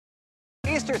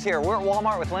Easter's here. We're at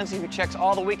Walmart with Lindsey, who checks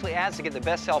all the weekly ads to get the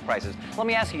best sale prices. Let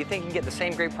me ask you, you think you can get the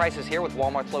same great prices here with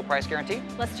Walmart's low price guarantee?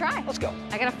 Let's try. Let's go.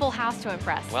 I got a full house to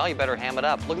impress. Well, you better ham it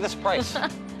up. Look at this price.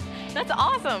 That's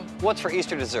awesome. What's for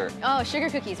Easter dessert? Oh,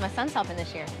 sugar cookies. My son's helping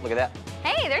this year. Look at that.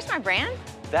 Hey, there's my brand.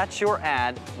 That's your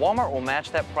ad. Walmart will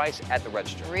match that price at the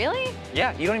register. Really?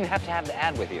 Yeah, you don't even have to have the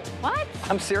ad with you. What?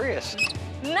 I'm serious.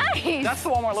 Nice. That's the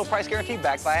Walmart low price guarantee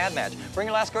backed by Ad Match. Bring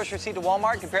your last grocery receipt to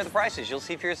Walmart, compare the prices. You'll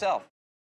see for yourself.